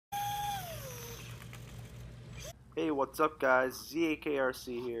Hey, what's up guys? Z.A.K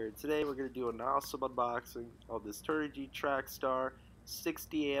here. Today we're going to do an awesome unboxing of this Turingy Trackstar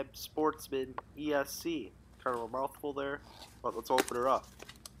 60A Sportsman ESC. Kind of a mouthful there, but let's open her up.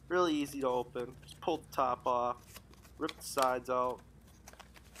 Really easy to open. Just pull the top off, rip the sides out,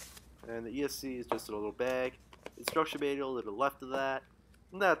 and the ESC is just in a little bag. Instruction manual to the left of that,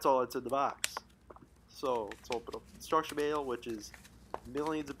 and that's all that's in the box. So let's open up the instruction manual, which is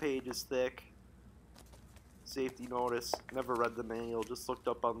millions of pages thick. Safety notice, never read the manual, just looked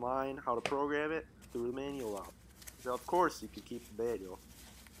up online how to program it, threw the manual out. Now, of course you can keep the manual.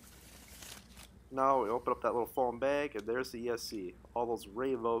 Now we open up that little foam bag and there's the ESC. All those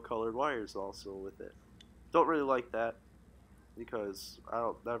rainbow colored wires also with it. Don't really like that because I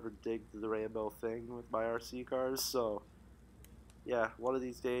don't never dig the rainbow thing with my RC cars, so yeah, one of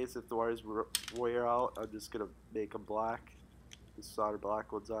these days if the wires wear out, I'm just going to make them black. Just solder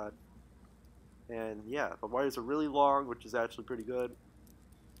black ones on. And yeah, the wires are really long, which is actually pretty good.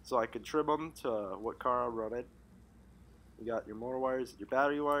 So I can trim them to what car I'm running. You got your motor wires and your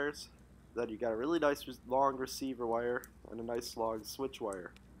battery wires. Then you got a really nice long receiver wire and a nice long switch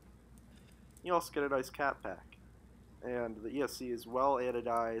wire. You also get a nice cap pack. And the ESC is well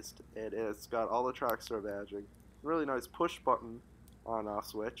anodized and it's got all the Trackstar badging. Really nice push button on off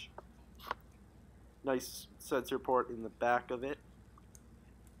switch. Nice sensor port in the back of it.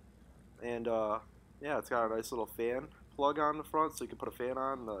 And yeah, it's got a nice little fan plug on the front, so you can put a fan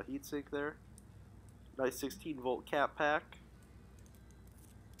on the heatsink there. Nice 16-volt cap pack.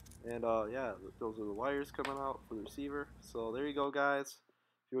 And yeah, those are the wires coming out for the receiver. So there you go, guys.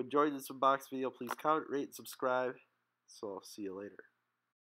 If you enjoyed this unboxing video, please comment, rate, and subscribe. So see you later.